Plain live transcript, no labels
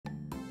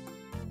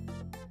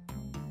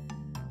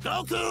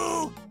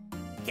Goku!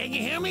 Can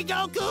you hear me,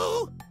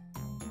 Goku?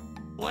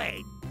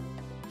 Wait.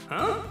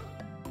 Huh?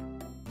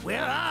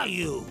 Where are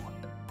you?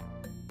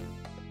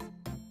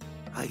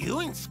 Are you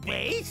in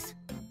space?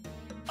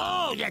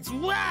 Oh, that's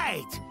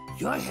right!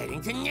 You're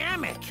heading to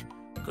Namek.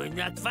 Good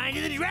luck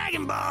finding the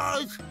Dragon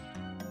Balls!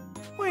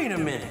 Wait a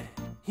minute.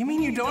 You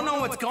mean you don't know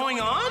what's going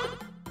on?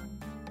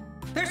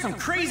 There's some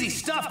crazy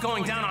stuff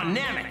going down on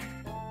Namek.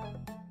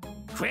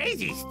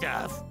 Crazy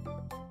stuff?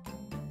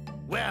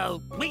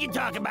 Well, we can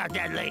talk about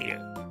that later.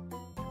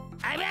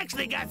 I've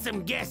actually got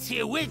some guests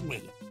here with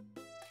me.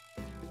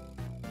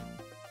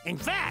 In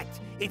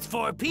fact, it's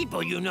 4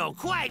 people you know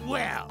quite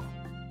well.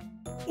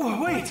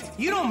 Wait,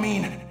 you don't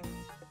mean...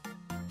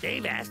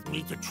 They've asked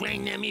me to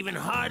train them even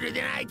harder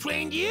than I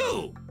trained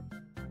you.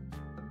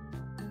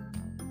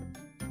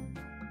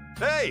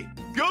 Hey,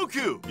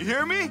 Goku, you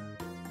hear me?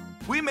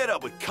 We met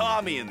up with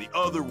Kami in the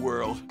other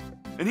world,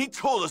 and he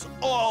told us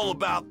all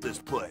about this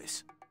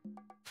place.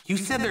 You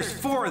said there's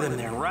 4 of them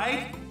there,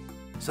 right?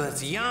 So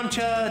that's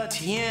Yamcha,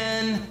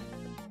 Tien...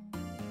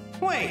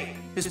 Wait,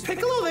 is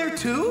Piccolo there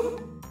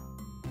too?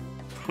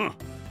 Huh.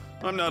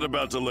 I'm not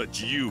about to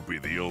let you be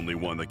the only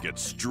one that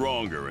gets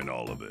stronger in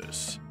all of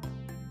this.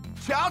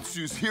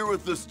 Chaozu's here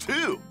with us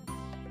too.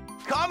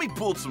 Kami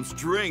pulled some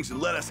strings and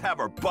let us have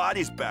our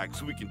bodies back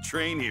so we can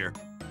train here.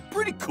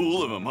 Pretty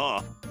cool of him,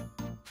 huh?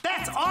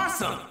 That's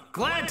awesome!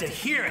 Glad to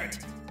hear it!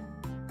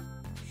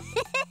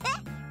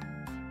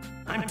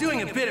 I'm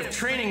doing a bit of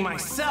training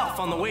myself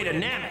on the way to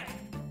Namek.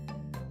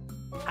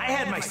 I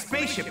had my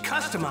spaceship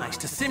customized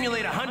to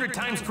simulate 100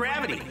 times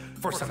gravity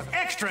for some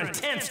extra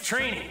intense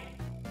training.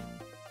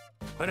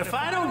 But if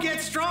I don't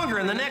get stronger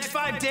in the next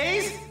 5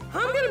 days,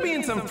 I'm gonna be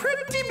in some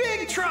pretty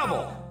big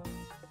trouble.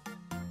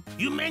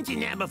 You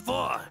mentioned that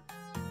before.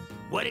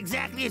 What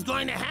exactly is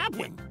going to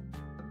happen?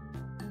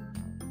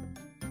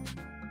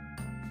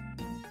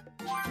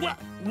 What?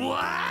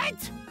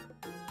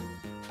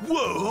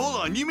 Whoa,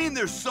 hold on. You mean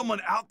there's someone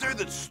out there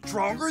that's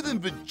stronger than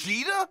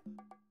Vegeta?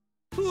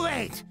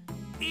 Wait,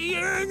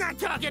 you're not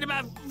talking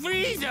about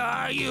Frieza,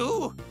 are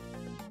you?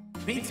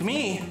 Beats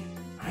me.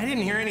 I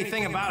didn't hear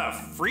anything about a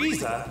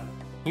Frieza.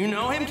 You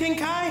know him, King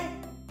Kai?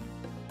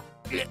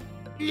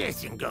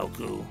 Listen,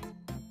 Goku.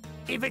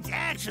 If it's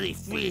actually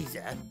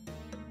Frieza,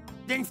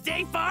 then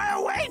stay far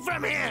away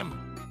from him!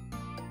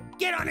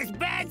 Get on his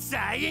bad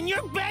side and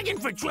you're begging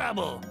for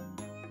trouble!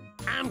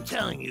 I'm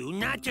telling you,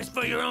 not just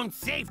for your own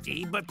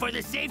safety, but for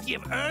the safety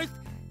of Earth,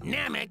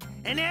 Namek,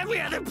 and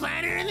every other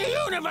planet in the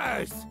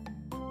universe!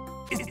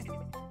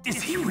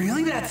 Is he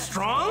really that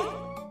strong?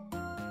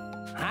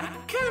 I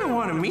kinda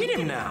wanna meet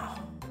him now.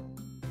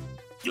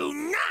 Do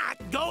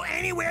not go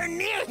anywhere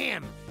near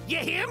him! You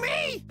hear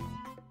me?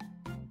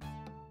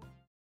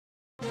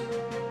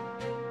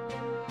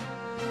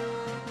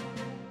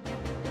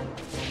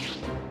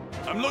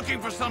 I'm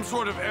looking for some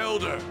sort of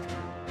elder.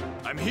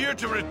 I'm here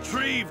to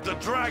retrieve the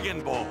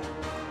Dragon Ball.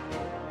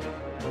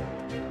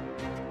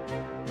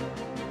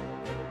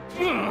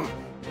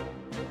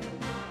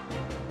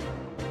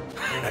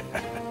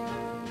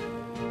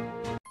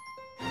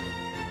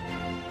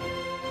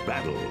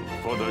 Battle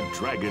for the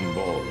Dragon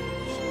Balls.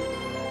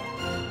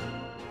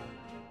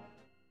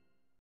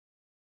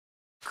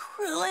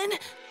 Krillin,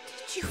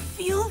 did you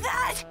feel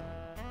that?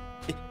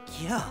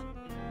 Yeah.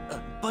 A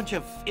bunch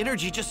of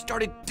energy just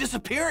started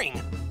disappearing.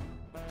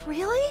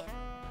 Really?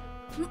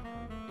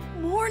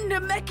 More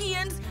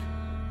Namekians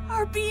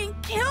are being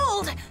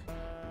killed!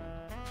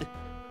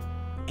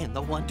 And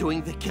the one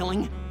doing the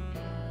killing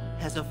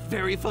has a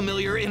very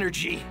familiar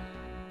energy.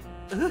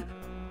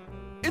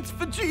 It's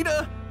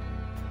Vegeta!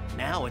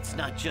 Now it's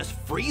not just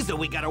Frieza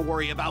we gotta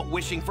worry about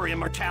wishing for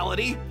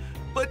immortality,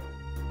 but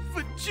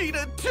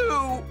Vegeta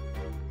too!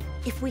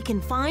 If we can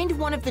find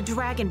one of the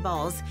Dragon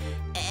Balls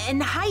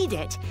and hide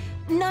it,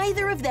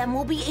 neither of them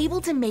will be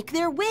able to make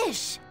their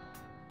wish.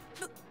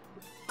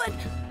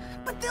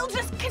 But they'll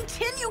just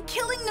continue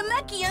killing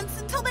Namekians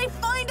until they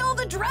find all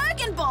the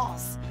Dragon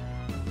Balls!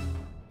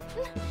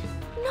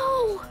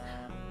 No!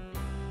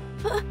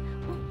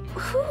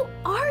 Who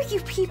are you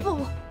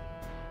people?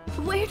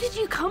 Where did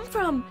you come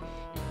from?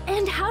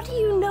 And how do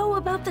you know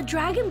about the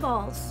Dragon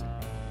Balls?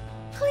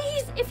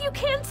 Please, if you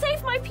can,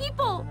 save my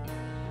people!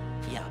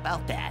 Yeah,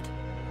 about that.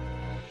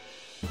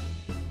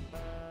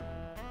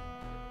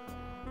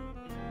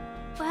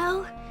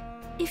 Well,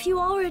 if you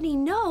already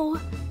know,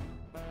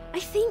 I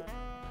think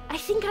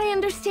I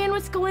understand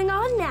what's going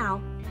on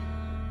now.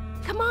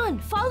 Come on,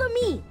 follow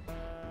me.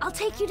 I'll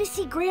take you to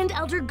see Grand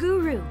Elder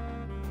Guru.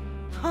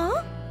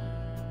 Huh?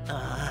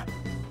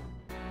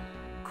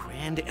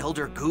 Grand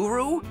Elder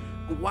Guru?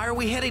 Why are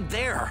we headed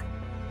there?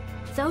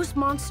 Those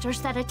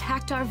monsters that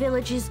attacked our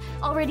villages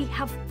already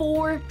have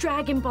 4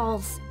 Dragon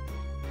Balls.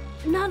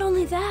 Not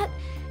only that,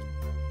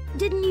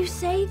 didn't you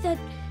say that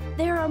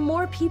there are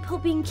more people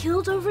being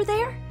killed over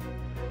there?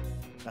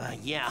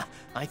 Yeah,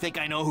 I think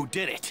I know who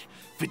did it.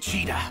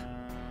 Vegeta.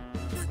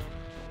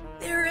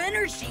 Their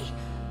energy,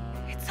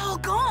 it's all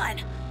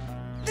gone.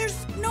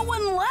 There's no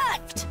one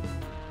left.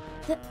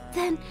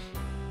 Then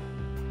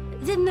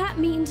Then that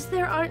means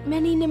there aren't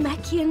many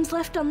Namekians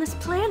left on this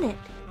planet.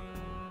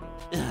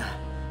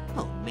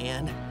 Oh,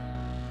 man.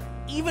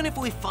 Even if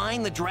we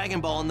find the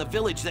Dragon Ball in the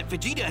village that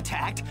Vegeta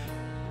attacked,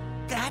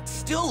 that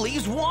still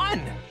leaves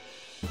one!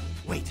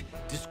 Wait,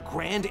 does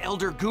Grand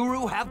Elder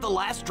Guru have the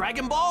last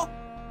Dragon Ball?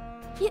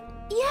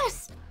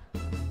 Yes!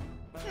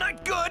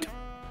 Not good!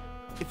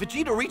 If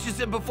Vegeta reaches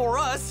him before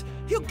us,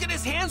 he'll get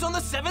his hands on the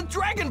 7th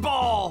Dragon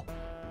Ball!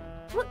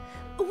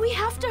 We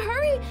have to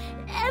hurry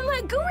and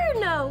let Guru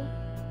know!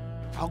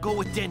 I'll go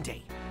with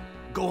Dende.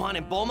 Gohan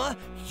and Bulma,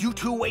 you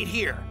two wait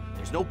here.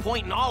 There's no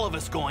point in all of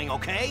us going,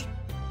 okay?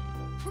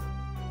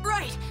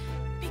 Right.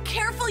 Be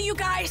careful, you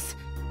guys.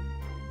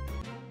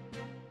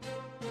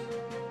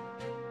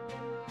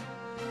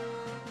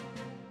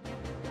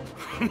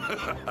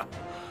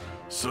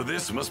 So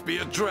this must be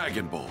a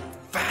Dragon Ball.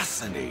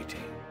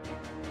 Fascinating.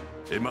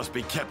 It must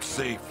be kept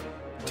safe.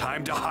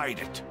 Time to hide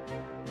it.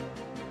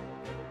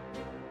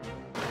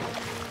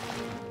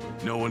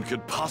 No one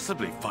could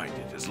possibly find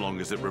it as long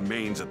as it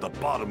remains at the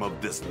bottom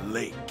of this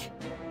lake.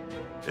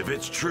 If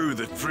it's true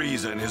that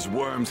Frieza and his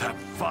worms have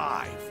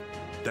 5,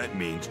 that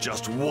means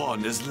just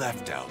 1 is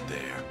left out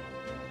there.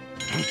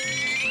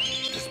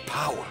 This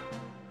power.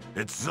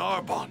 It's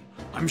Zarbon.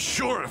 I'm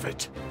sure of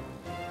it.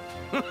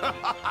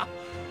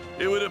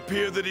 It would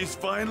appear that he's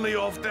finally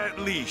off that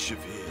leash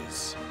of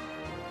his.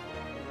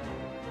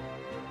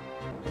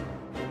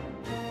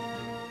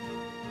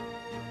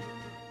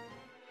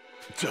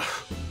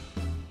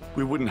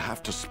 We wouldn't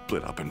have to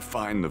split up and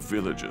find the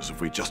villagers if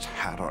we just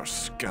had our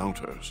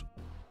scouters.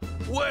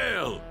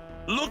 Well,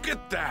 look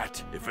at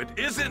that, if it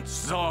isn't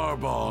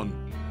Zarbon.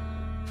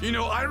 You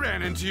know, I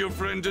ran into your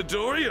friend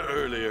Dodoria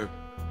earlier.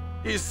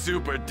 He's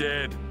super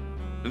dead,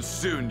 and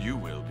soon you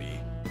will be.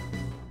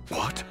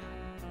 What?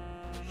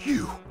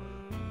 You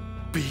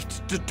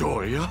beat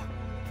Dodoria?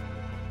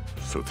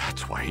 So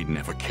that's why he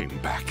never came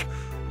back.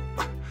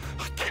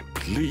 I can't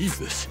believe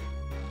this.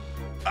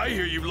 I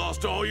hear you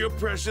lost all your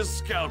precious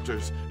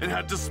scouters and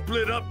had to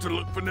split up to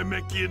look for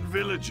Namekian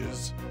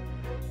villages.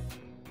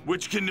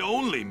 Which can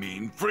only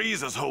mean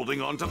Frieza's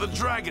holding on to the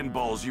Dragon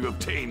Balls you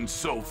obtained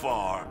so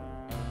far.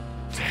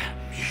 Damn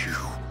you.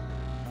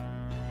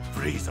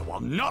 Frieza will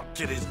not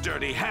get his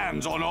dirty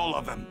hands on all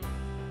of them.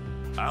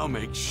 I'll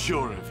make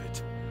sure of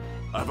it.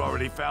 I've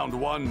already found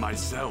one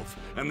myself,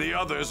 and the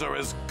others are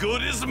as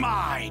good as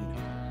mine.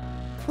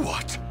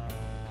 What?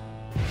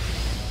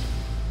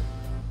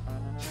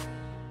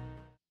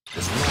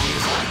 As long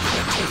as I can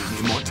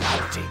attain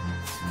immortality,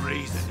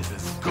 Frieza is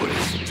as good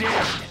as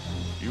dead.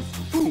 You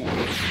fool!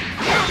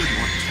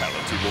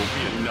 Immortality won't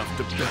be enough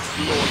to best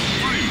Lord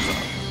Frieza.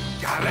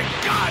 Got a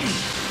gun!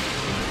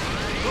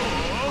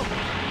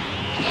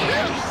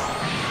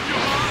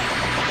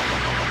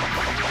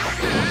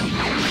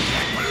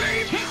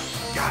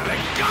 Got a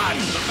gun!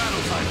 The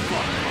battles I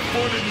fought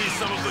afforded me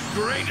some of the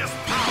greatest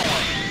power!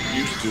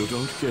 You still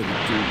don't get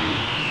it, do you?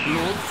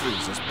 Lord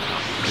Frieza's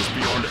power is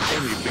beyond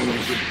anything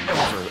you could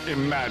ever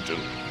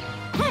imagine.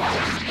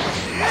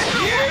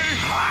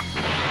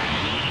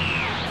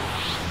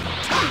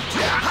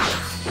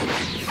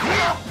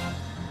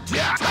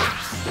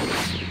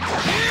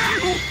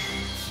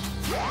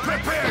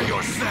 Prepare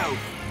yourself!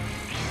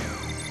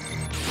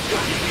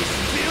 He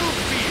still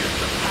fears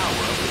the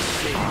power of the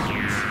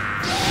Saiyans.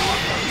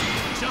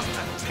 Just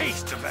a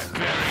taste of that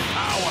very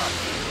power!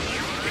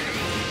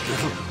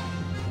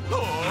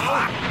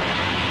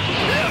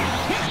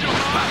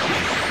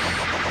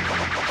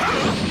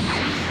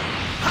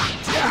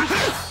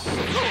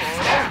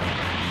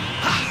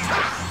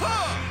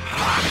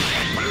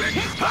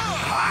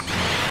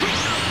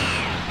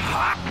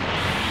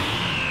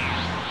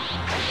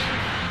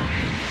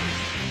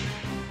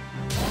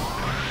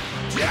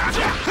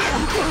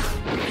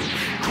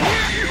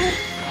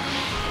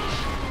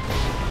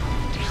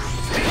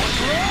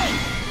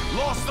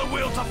 Lost the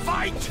will to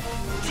fight?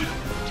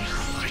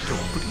 I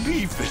don't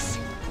believe this.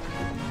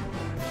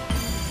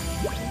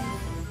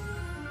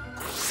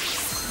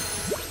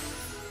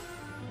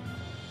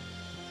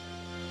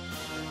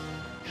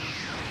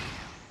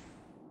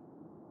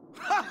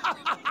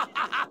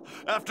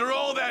 After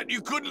all that,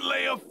 you couldn't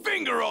lay a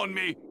finger on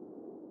me.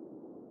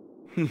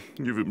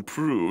 You've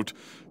improved.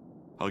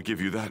 I'll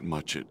give you that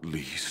much at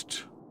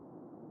least.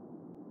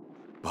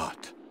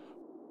 But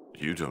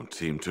you don't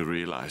seem to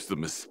realize the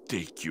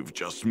mistake you've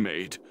just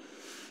made.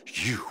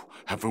 You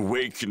have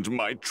awakened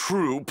my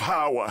true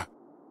power.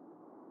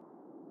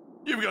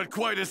 You've got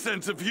quite a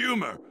sense of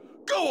humor.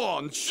 Go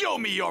on, show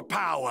me your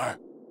power.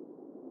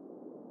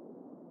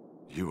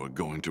 You are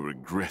going to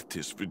regret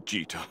this,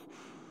 Vegeta.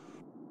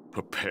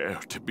 Prepare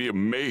to be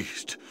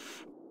amazed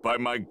by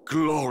my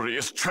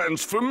glorious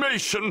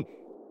transformation.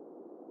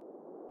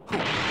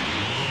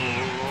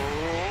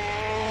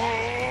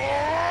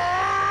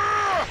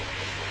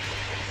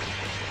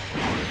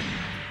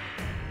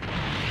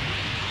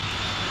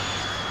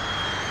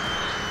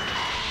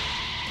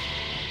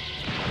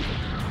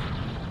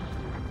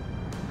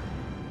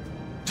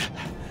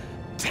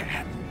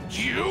 Damn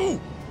you!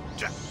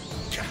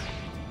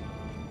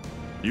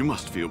 You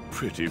must feel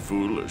pretty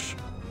foolish.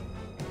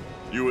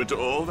 You went to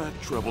all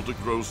that trouble to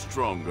grow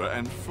stronger,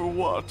 and for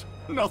what?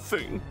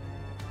 Nothing.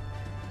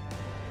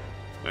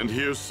 And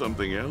here's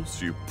something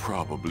else you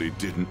probably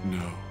didn't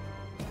know.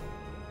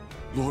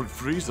 Lord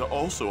Frieza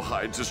also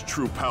hides his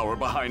true power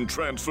behind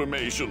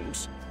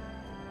transformations.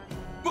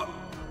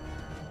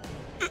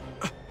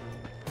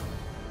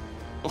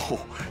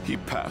 Oh, he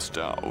passed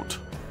out.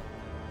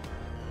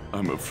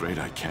 I'm afraid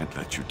I can't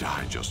let you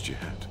die just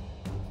yet.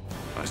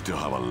 I still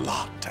have a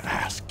lot to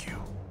ask you.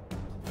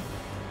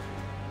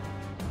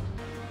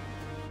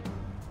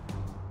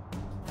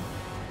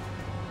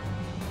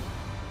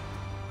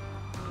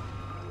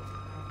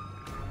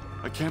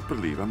 I can't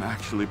believe I'm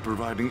actually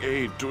providing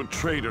aid to a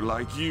traitor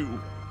like you.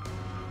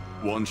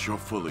 Once you're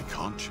fully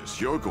conscious,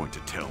 you're going to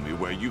tell me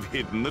where you've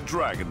hidden the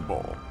Dragon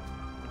Ball.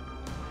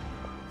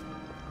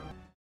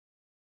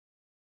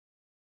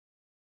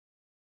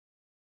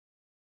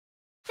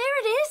 There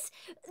it is!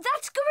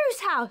 That's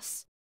Guru's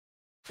house!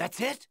 That's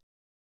it?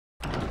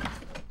 Hey,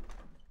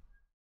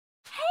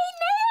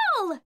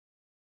 Nail!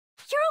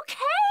 You're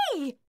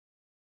okay!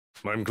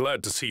 I'm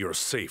glad to see you're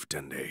safe,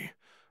 Dende.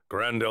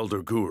 Grand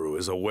Elder Guru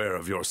is aware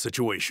of your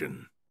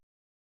situation.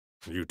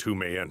 You two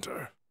may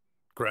enter.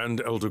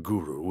 Grand Elder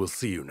Guru will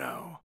see you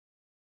now.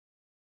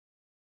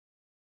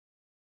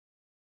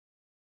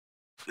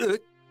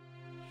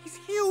 He's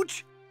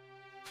huge!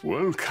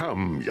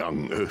 Welcome,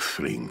 young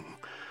Earthling.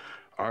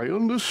 I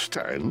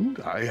understand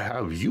I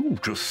have you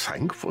to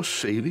thank for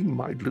saving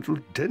my little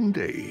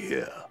Dende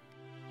here.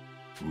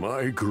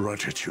 My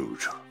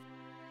gratitude.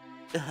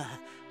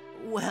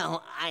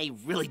 Well, I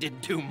really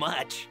didn't do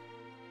much.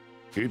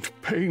 It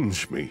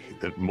pains me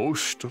that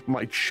most of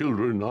my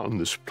children on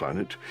this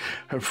planet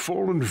have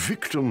fallen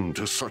victim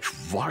to such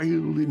vile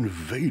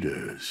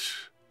invaders.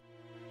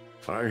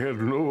 I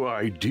had no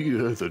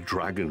idea the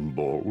Dragon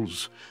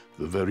Balls,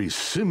 the very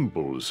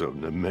symbols of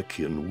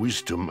Namekian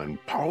wisdom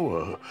and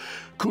power,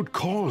 could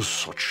cause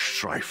such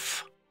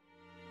strife.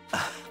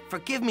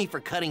 Forgive me for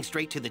cutting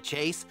straight to the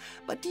chase,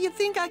 but do you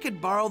think I could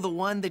borrow the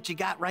one that you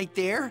got right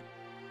there?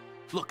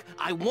 Look,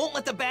 I won't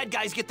let the bad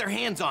guys get their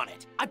hands on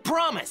it. I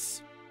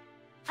promise!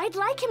 I'd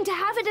like him to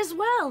have it as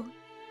well.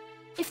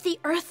 If the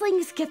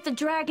Earthlings get the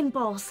Dragon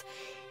Balls,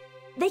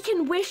 they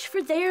can wish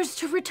for theirs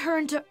to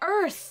return to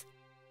Earth.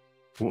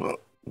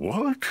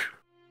 What?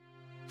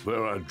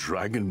 There are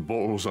Dragon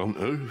Balls on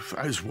Earth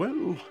as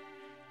well?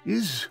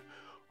 Is,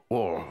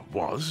 or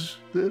was,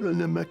 there a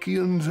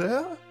Namekian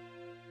there?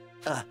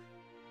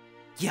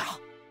 Yeah.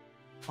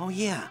 Oh,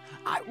 yeah.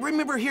 I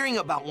remember hearing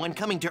about one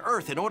coming to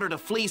Earth in order to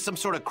flee some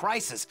sort of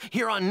crisis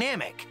here on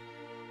Namek.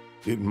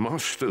 It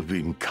must have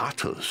been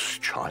Kata's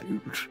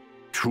child.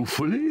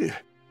 Truthfully,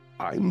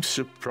 I'm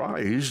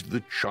surprised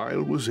the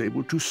child was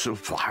able to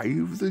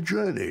survive the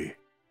journey.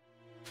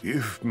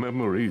 If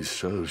memory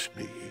serves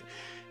me,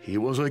 he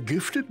was a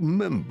gifted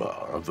member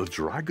of the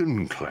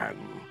Dragon Clan,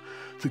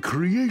 the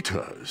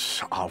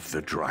creators of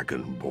the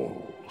Dragon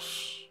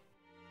Balls.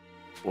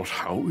 But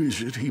how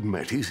is it he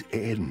met his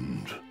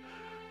end?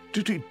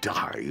 Did he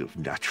die of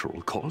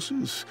natural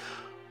causes,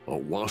 or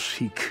was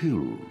he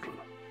killed?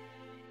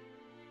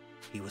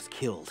 He was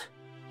killed.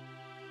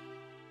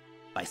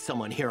 By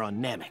someone here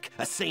on Namek,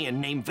 a Saiyan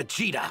named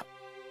Vegeta.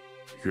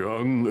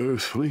 Young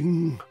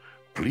Earthling,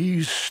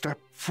 please step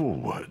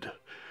forward.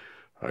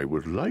 I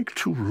would like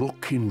to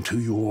look into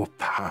your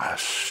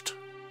past.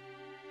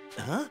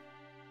 Huh?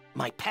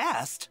 My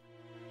past?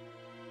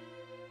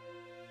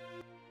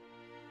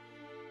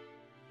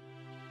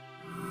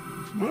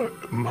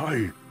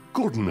 My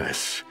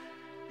goodness.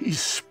 He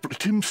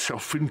split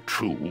himself in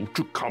two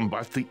to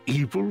combat the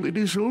evil in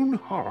his own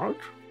heart?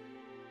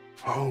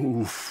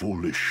 How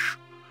foolish.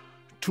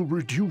 To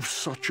reduce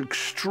such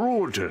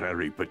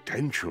extraordinary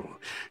potential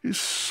is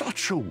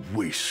such a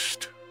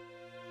waste.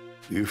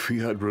 If he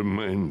had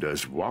remained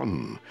as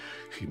one,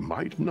 he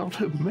might not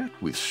have met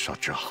with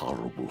such a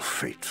horrible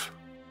fate.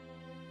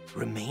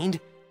 Remained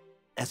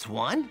as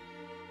one?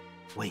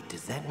 Wait,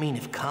 does that mean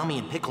if Kami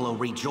and Piccolo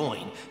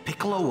rejoin,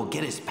 Piccolo will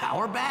get his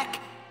power back?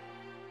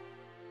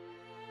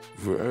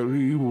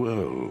 Very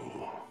well.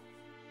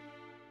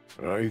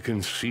 I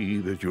can see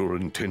that your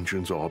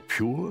intentions are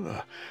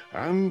pure,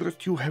 and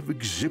that you have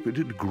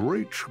exhibited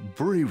great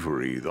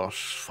bravery thus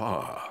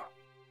far.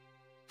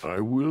 I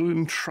will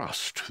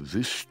entrust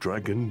this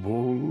Dragon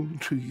Ball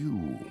to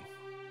you.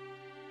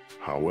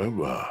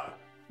 However,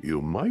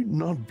 you might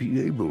not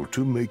be able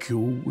to make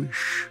your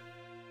wish.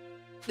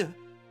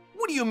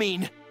 What do you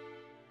mean?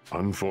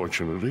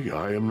 Unfortunately,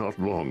 I am not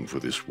long for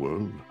this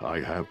world. I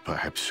have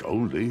perhaps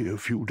only a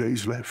few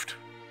days left.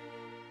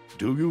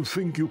 Do you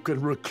think you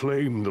can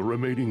reclaim the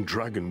remaining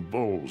Dragon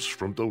Balls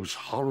from those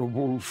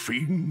horrible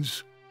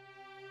fiends?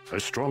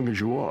 As strong as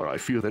you are, I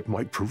fear that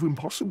might prove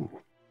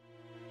impossible.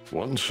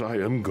 Once I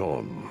am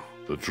gone,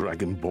 the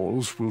Dragon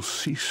Balls will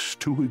cease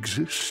to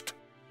exist.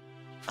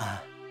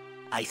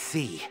 I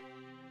see.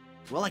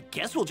 Well, I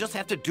guess we'll just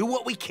have to do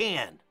what we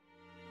can.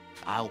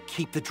 I'll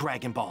keep the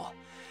Dragon Ball,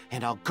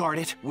 and I'll guard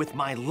it with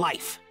my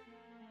life.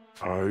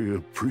 I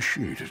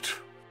appreciate it.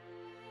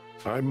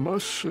 I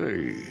must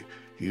say,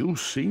 You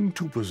seem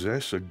to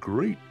possess a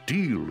great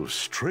deal of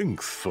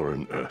strength for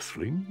an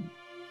Earthling,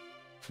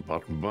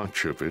 but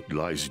much of it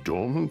lies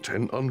dormant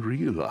and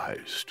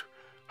unrealized.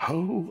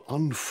 How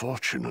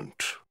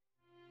unfortunate.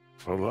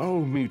 Allow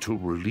me to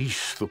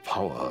release the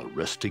power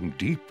resting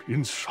deep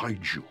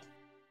inside you.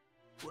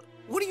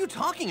 What are you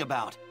talking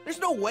about? There's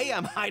no way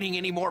I'm hiding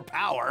any more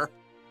power.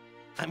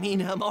 I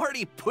mean, I'm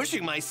already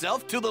pushing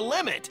myself to the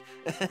limit.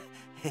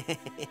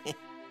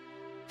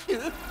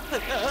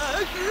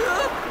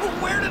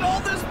 Where did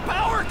all this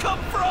power come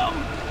from?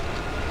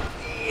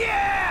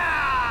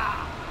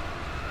 Yeah!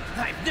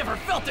 I've never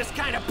felt this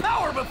kind of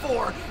power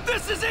before!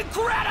 This is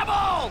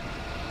incredible!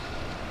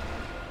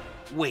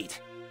 Wait.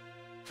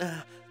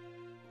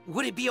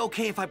 Would it be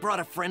okay if I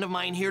brought a friend of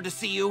mine here to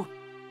see you?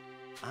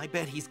 I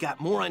bet he's got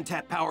more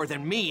untapped power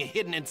than me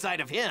hidden inside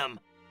of him.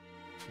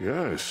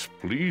 Yes,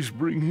 please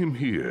bring him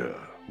here.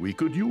 We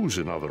could use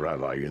another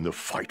ally in the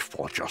fight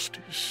for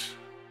justice.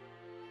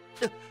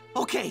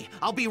 Okay,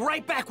 I'll be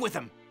right back with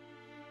him.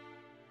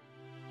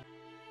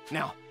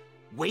 Now,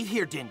 wait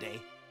here, Dende.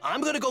 I'm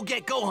gonna go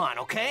get Gohan,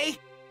 okay?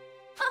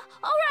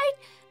 All right.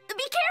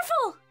 Be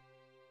careful.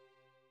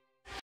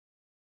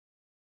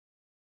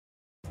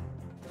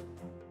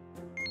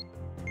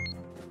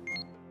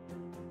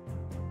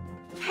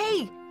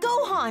 Hey,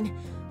 Gohan!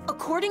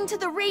 According to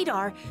the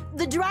radar,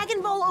 the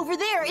Dragon Ball over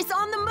there is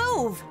on the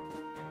move!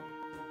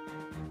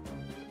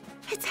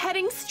 It's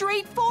heading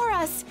straight for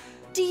us!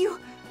 Do you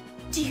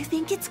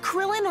think it's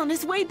Krillin on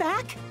his way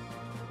back?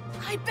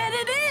 I bet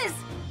it is!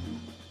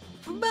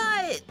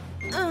 But,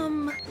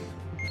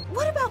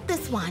 what about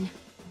this one?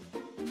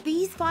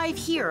 These 5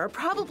 here are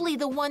probably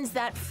the ones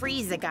that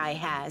Frieza guy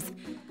has.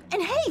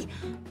 And hey,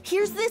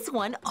 here's this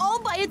one all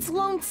by its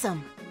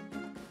lonesome.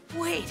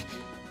 Wait,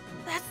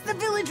 that's the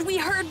village we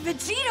heard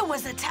Vegeta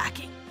was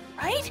attacking,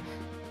 right?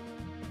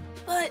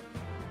 But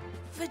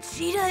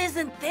Vegeta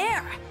isn't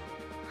there.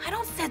 I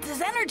don't sense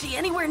his energy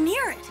anywhere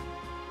near it.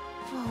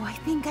 Oh, I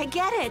think I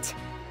get it.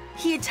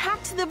 He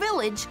attacked the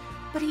village,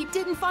 but he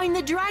didn't find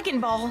the Dragon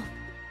Ball.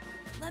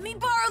 Let me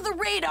borrow the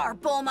radar,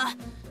 Bulma.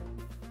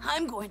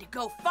 I'm going to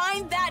go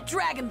find that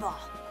Dragon Ball.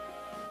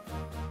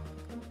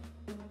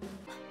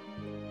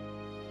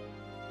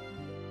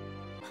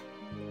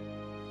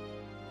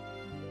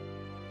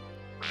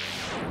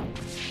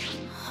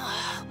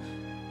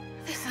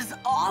 This is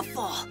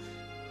awful.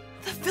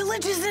 The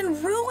village is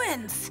in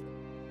ruins.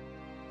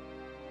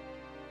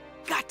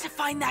 Got to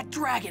find that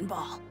Dragon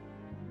Ball.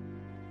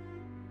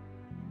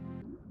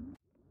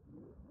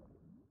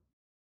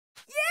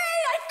 Yay!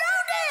 I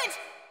found it!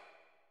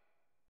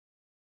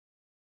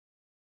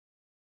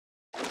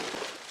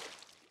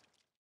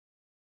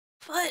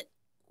 But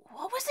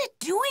what was it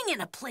doing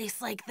in a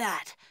place like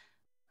that?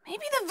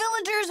 Maybe the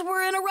villagers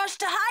were in a rush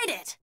to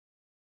hide it.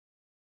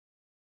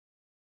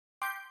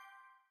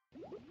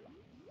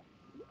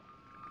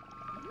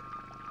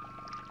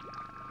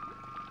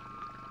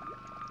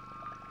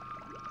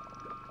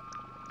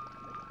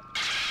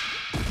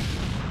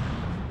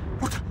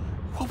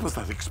 What was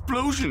that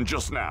explosion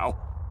just now?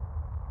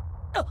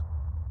 Oh,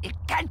 it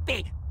can't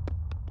be.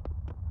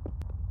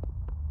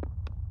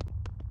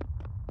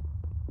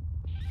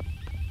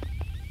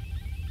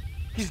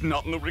 He's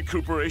not in the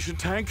recuperation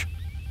tank?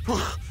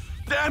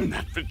 Damn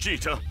that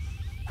Vegeta!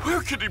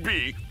 Where could he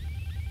be?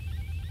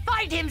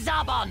 Find him,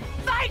 Zarbon!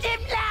 Find him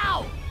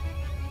now!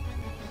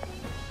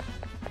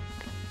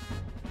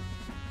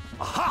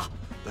 Aha!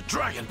 The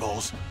Dragon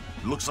Balls!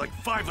 Looks like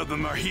 5 of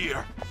them are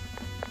here.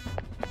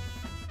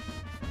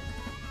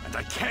 And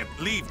I can't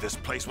leave this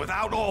place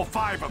without all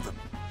 5 of them.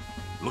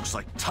 Looks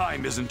like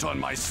time isn't on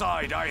my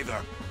side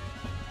either.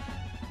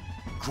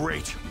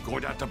 Great, I'm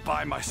going to have to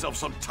buy myself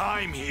some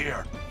time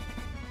here.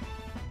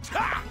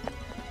 Ha!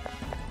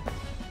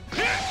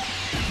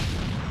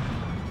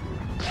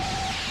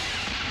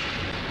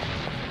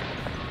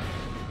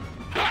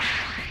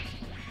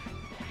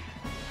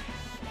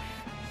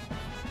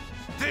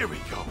 There we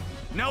go.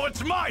 Now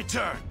it's my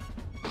turn.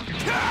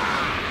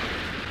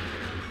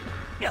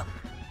 No,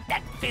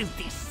 that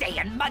filthy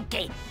Saiyan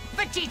monkey!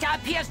 Vegeta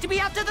appears to be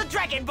after the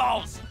Dragon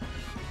Balls!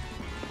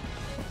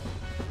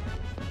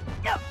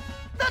 No,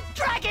 the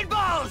Dragon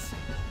Balls!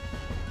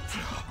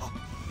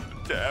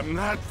 Damn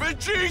that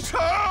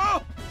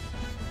Vegeta!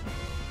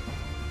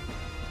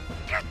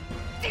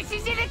 This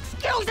is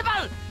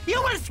inexcusable!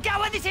 You will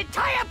scour this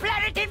entire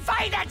planet and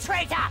find that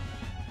traitor!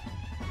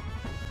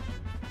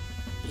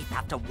 If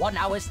after 1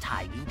 hour's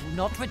time you do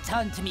not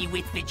return to me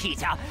with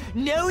Vegeta,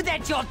 know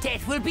that your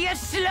death will be a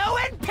slow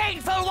and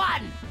painful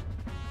one!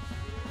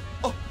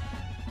 Oh,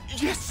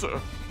 yes,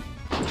 sir.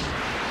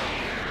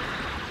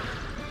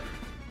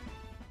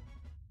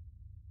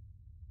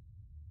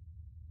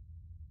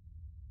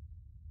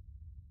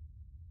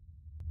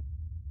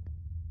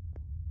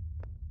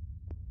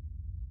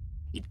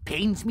 It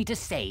pains me to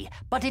say,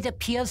 but it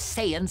appears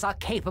Saiyans are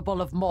capable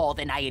of more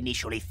than I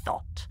initially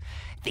thought.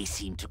 They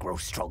seem to grow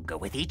stronger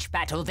with each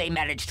battle they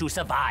manage to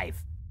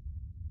survive.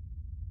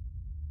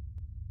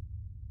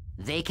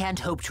 They can't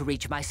hope to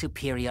reach my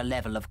superior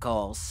level, of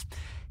course.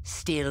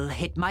 Still,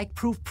 it might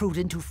prove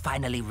prudent to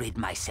finally rid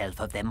myself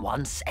of them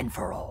once and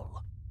for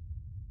all.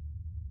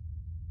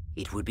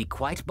 It would be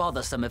quite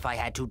bothersome if I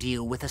had to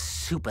deal with a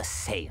Super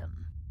Saiyan.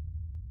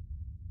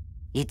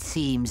 It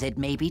seems it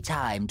may be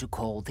time to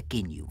call the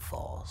Ginyu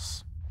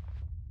Force.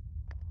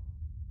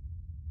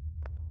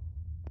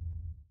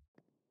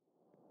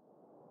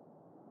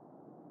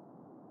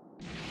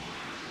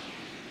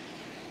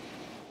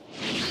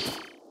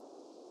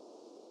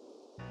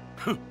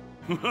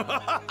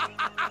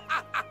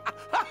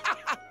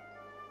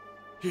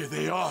 Here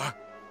they are.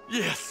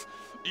 Yes,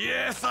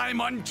 yes,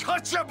 I'm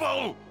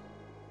untouchable!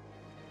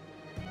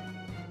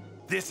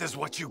 This is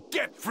what you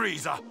get,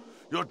 Frieza!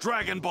 Your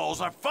Dragon Balls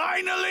are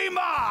finally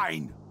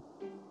mine!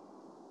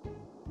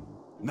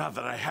 Now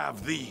that I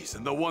have these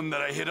and the one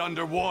that I hid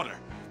underwater,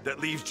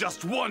 that leaves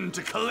just one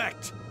to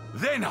collect,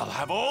 then I'll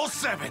have all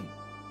 7!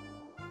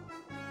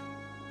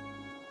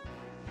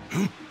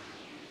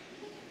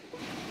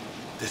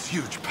 This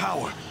huge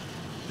power,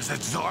 is that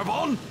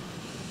Zarbon?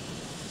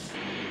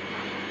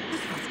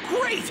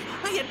 Great!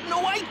 I had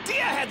no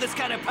idea I had this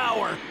kind of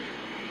power!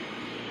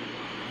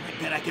 I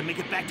bet I can make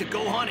it back to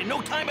Gohan in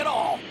no time at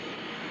all!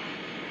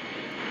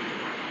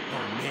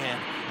 Oh man,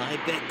 I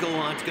bet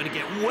Gohan's gonna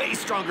get way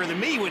stronger than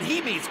me when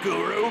he meets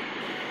Guru!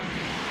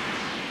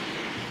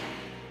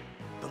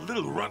 The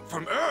little runt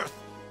from Earth?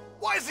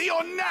 Why is he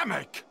on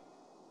Namek?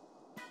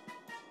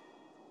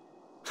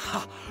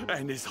 Ha!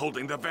 And he's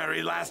holding the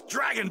very last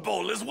Dragon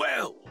Ball as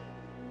well!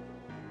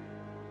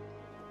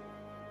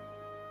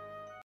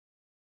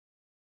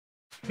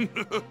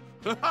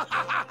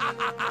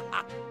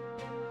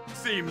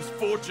 Seems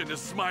fortune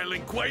is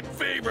smiling quite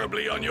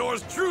favorably on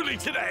yours truly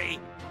today!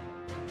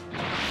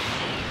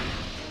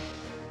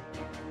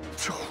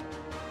 Oh,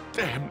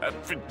 damn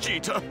that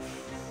Vegeta!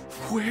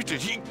 Where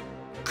did he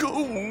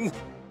go?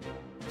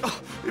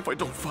 Oh, if I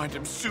don't find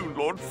him soon,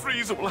 Lord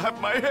Frieza will have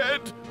my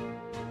head!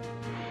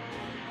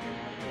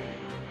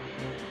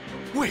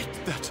 Wait,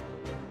 that...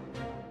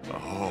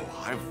 Oh,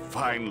 I've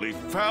finally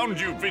found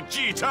you,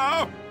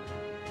 Vegeta!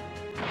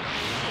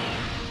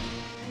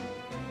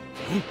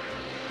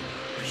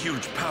 A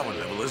huge power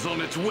level is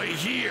on its way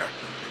here.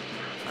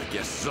 I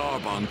guess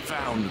Zarbon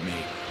found me.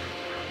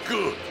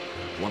 Good.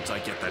 Once I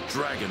get that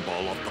Dragon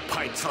Ball off the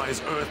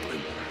pint-sized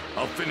Earthling,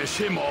 I'll finish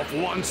him off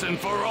once and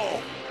for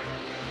all.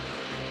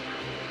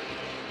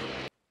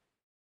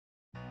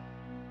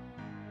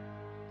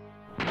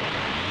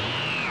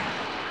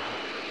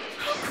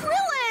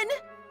 Krillin!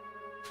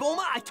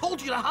 Bulma, I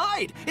told you to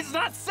hide! It's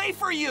not safe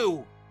for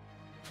you!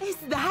 Is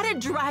that a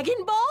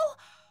Dragon Ball?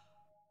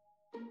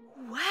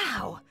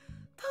 Wow,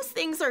 those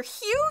things are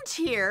huge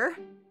here.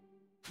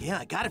 Yeah,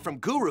 I got it from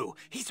Guru.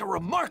 He's a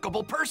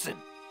remarkable person.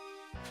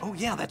 Oh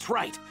yeah, that's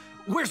right.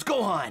 Where's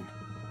Gohan?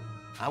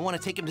 I want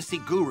to take him to see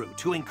Guru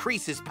to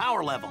increase his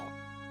power level.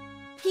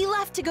 He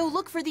left to go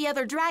look for the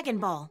other Dragon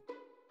Ball.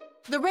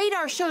 The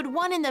radar showed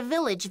one in the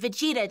village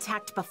Vegeta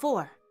attacked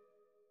before.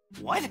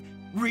 What?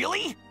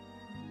 Really?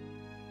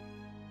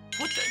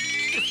 What the...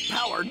 This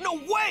power? No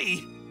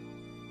way!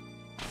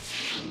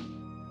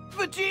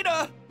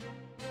 Vegeta!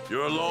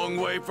 You're a long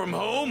way from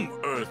home,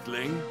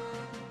 Earthling.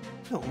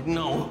 Oh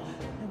no,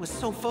 I was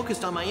so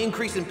focused on my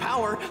increase in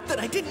power that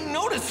I didn't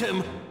notice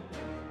him!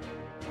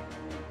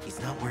 He's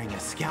not wearing a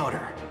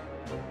scouter.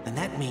 And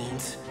that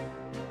means...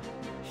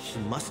 he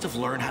must have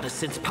learned how to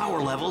sense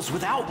power levels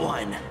without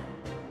one.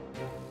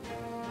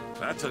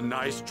 That's a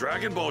nice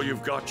Dragon Ball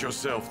you've got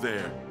yourself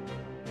there.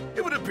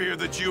 It would appear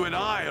that you and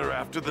I are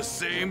after the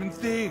same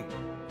thing.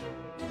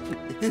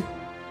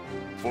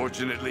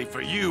 Fortunately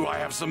for you, I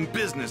have some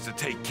business to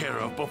take care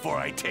of before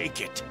I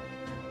take it.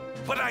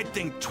 But I'd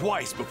think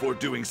twice before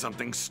doing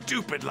something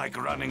stupid like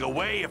running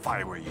away if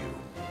I were you.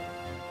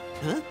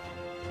 Huh?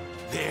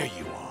 There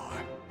you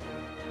are.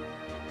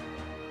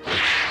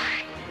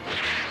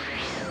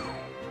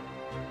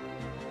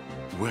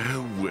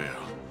 Well,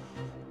 well.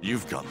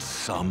 You've got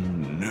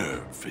some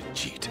nerve,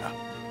 Vegeta.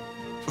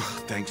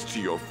 Thanks to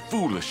your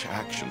foolish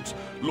actions,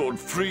 Lord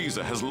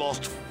Frieza has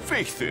lost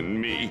faith in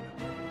me.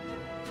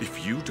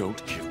 If you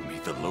don't give me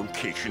the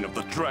location of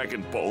the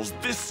Dragon Balls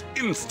this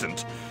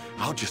instant,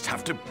 I'll just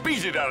have to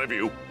beat it out of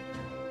you.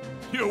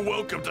 You're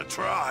welcome to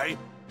try.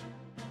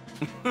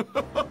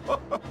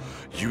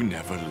 You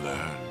never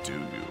learn, do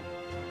you?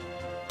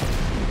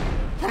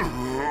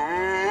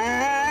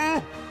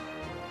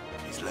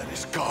 He's let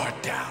his guard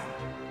down.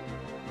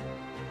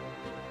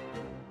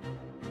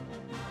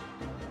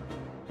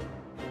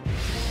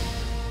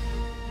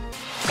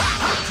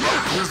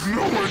 There's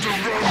nowhere to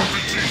run,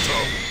 Vegeta!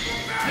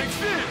 Take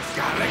this!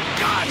 Got a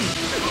gun!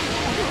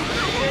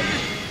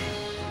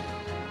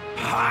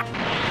 Ha!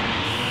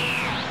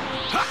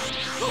 Ha!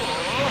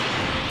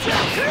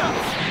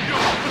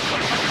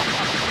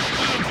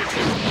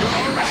 You're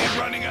already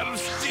running out of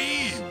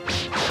steam!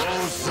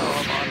 Oh,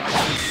 Zarbon, I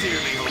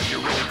sincerely hope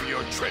you're ready for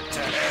your trip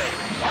to hell!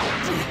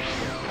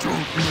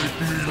 Don't make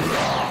me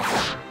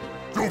laugh!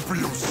 Don't be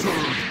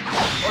absurd! I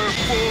have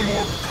far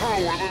more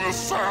power than a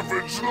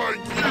savage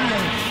like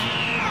you!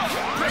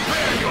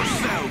 Prepare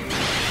yourself!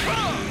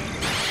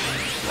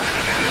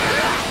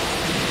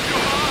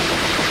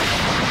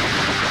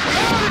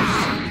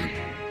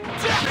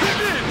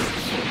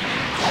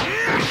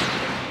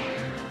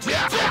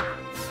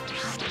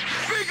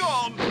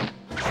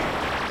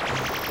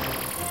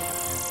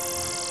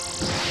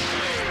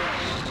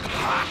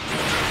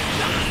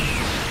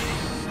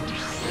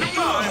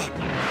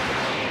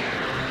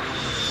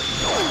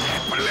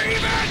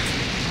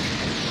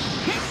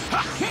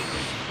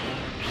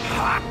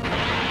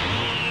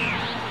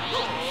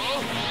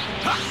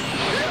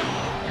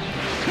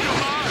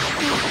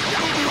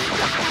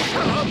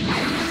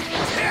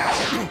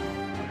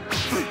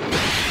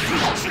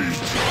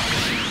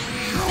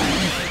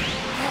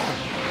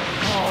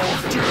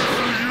 How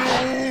dare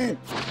you!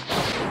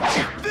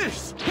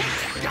 This!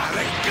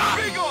 Gotta go!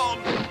 Big on!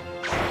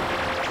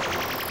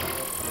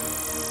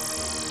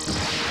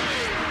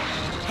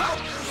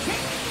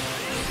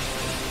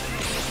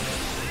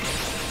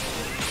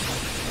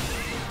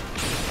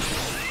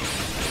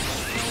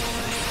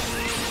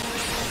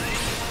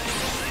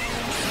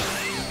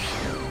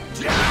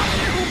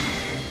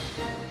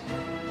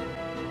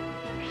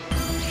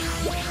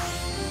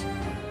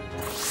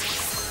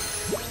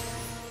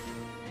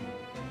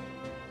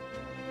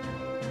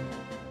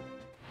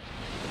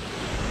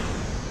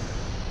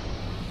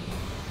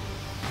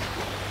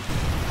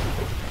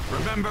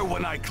 Remember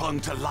when I clung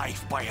to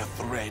life by a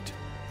thread?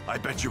 I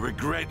bet you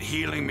regret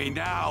healing me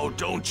now,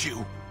 don't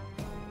you?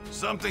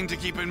 Something to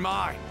keep in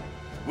mind.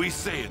 We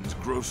Saiyans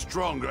grow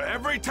stronger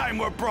every time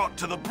we're brought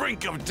to the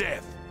brink of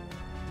death.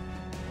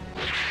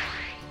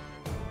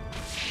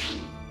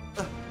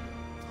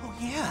 Oh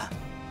yeah.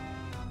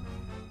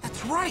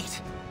 That's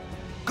right.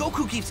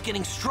 Goku keeps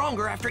getting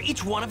stronger after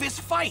each one of his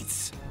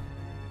fights.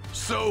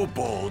 So,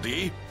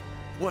 Baldy,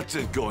 what's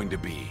it going to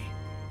be?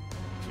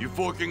 You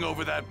forking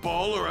over that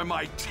ball, or am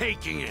I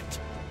taking it?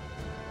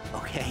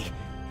 Okay,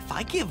 if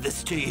I give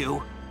this to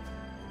you,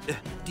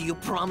 do you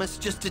promise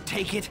just to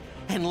take it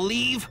and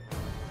leave?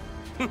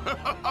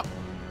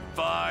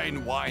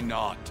 Fine, why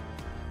not?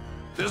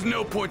 There's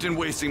no point in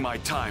wasting my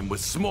time with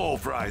small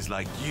fries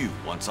like you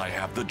once I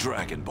have the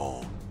Dragon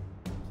Ball.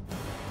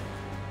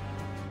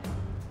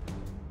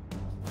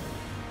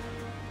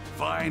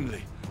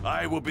 Finally,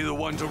 I will be the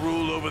one to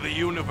rule over the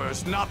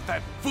universe, not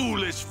that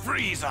foolish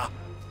Frieza.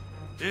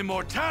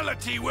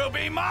 Immortality will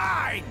be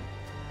mine!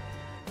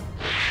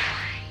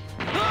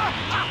 We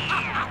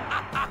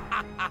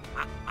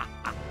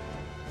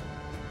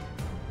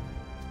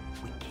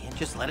can't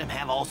just let him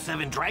have all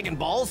 7 Dragon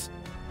Balls.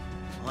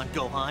 Come on,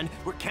 Gohan,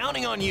 we're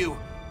counting on you.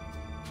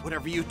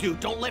 Whatever you do,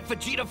 don't let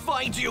Vegeta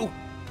find you.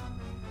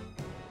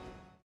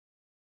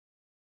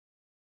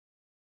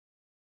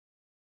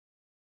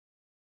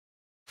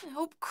 I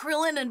hope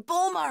Krillin and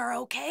Bulma are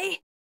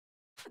okay.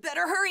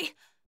 Better hurry.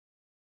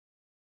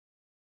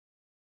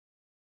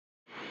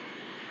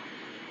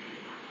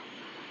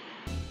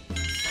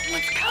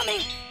 Someone's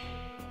coming!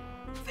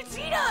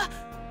 Vegeta!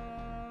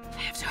 I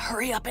have to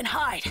hurry up and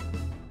hide.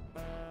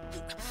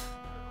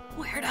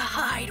 Where to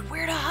hide?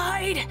 Where to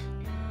hide?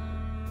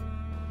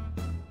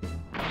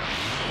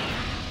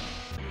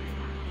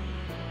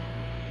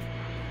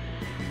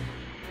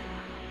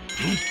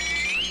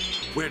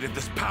 Where did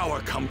this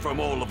power come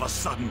from all of a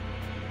sudden?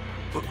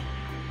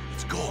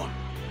 It's gone.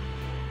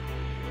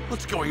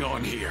 What's going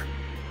on here?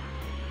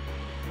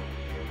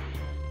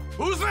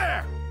 Who's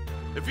there?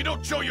 If you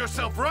don't show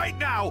yourself right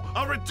now,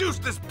 I'll reduce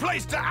this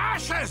place to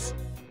ashes!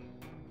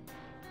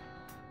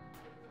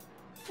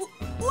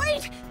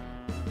 Wait!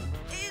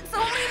 It's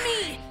only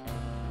me!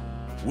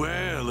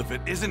 Well, if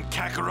it isn't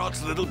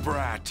Kakarot's little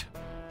brat.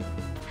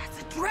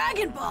 That's a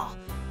Dragon Ball!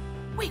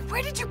 Wait,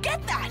 where did you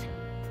get that?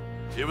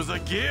 It was a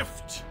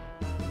gift.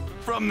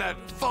 From that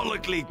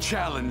follically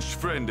challenged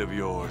friend of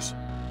yours.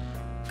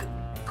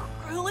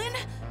 Krillin?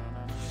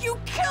 You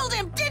killed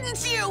him,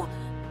 didn't you?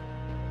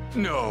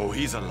 No,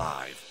 he's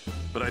alive.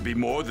 But I'd be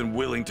more than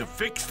willing to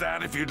fix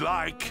that if you'd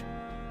like.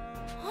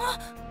 Huh?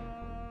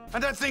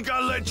 And I think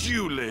I'll let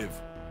you live.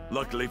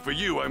 Luckily for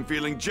you, I'm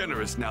feeling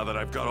generous now that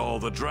I've got all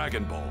the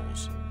Dragon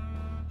Balls.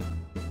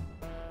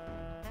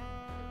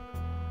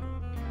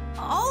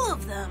 All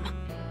of them?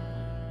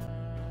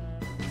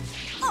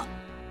 Oh.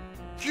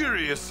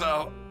 Curious,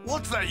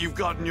 what's that you've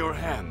got in your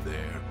hand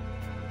there?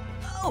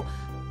 Oh,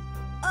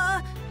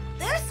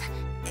 this?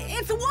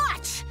 It's a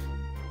watch!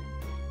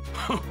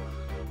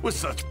 With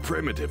such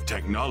primitive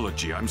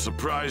technology, I'm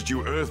surprised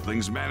you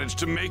Earthlings managed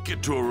to make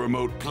it to a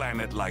remote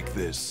planet like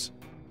this.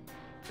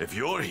 If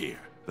you're here,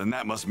 then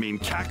that must mean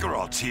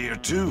Kakarot's here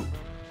too.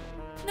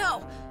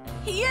 No,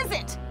 he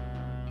isn't!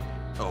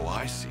 Oh,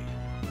 I see.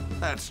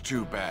 That's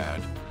too bad.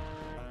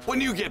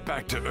 When you get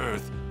back to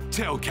Earth,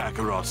 tell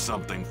Kakarot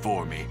something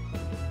for me.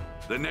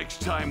 The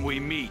next time we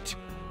meet,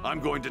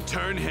 I'm going to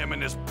turn him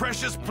and his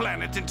precious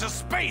planet into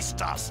space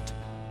dust!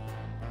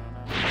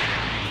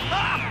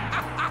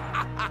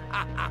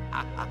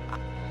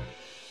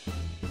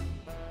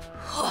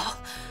 Oh,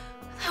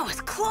 that was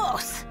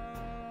close!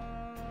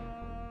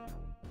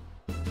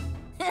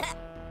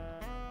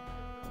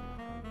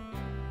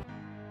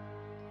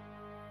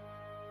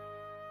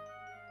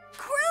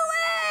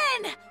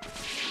 Krillin!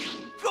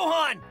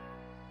 Gohan!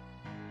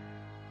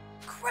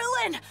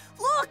 Krillin,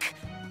 look!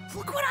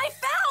 Look what I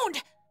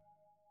found!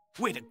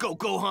 Way to go,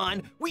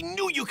 Gohan! We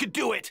knew you could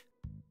do it!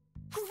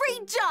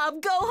 Great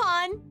job,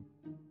 Gohan!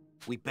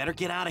 We better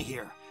get out of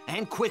here,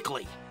 and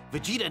quickly.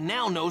 Vegeta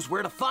now knows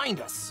where to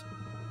find us.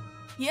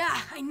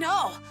 Yeah, I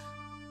know.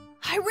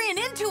 I ran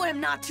into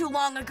him not too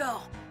long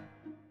ago.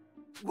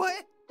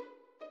 What?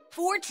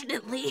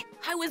 Fortunately,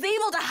 I was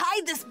able to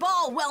hide this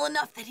ball well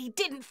enough that he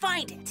didn't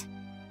find it.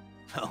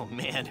 Oh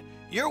man,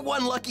 you're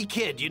one lucky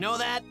kid, you know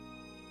that?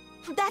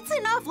 That's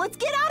enough. Let's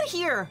get out of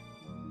here.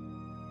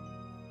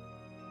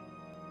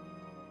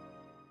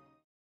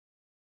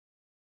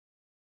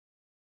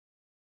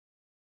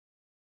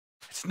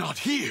 It's not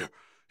here!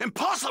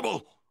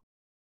 Impossible!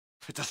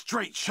 It's a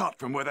straight shot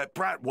from where that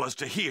brat was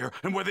to here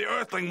and where the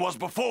Earthling was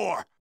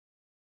before.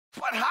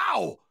 But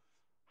how?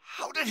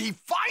 How did he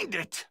find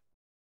it?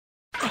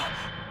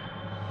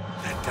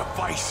 That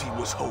device he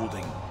was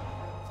holding.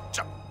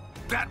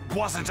 That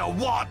wasn't a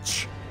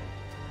watch!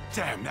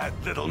 Damn that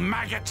little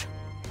maggot!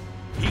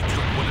 He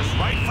took what is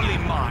rightfully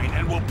mine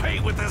and will pay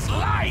with his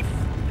life!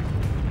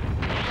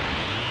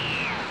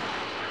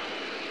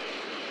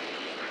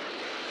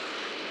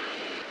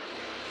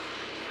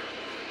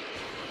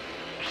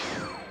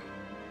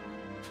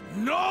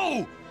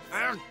 No!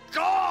 They're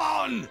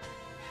gone!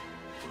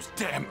 Those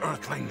damn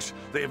Earthlings,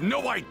 they have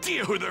no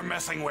idea who they're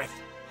messing with.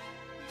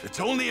 It's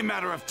only a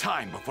matter of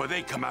time before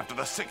they come after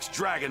the 6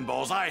 Dragon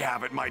Balls I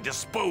have at my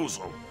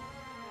disposal.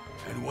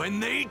 And when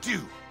they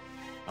do,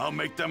 I'll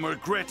make them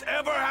regret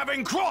ever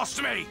having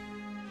crossed me!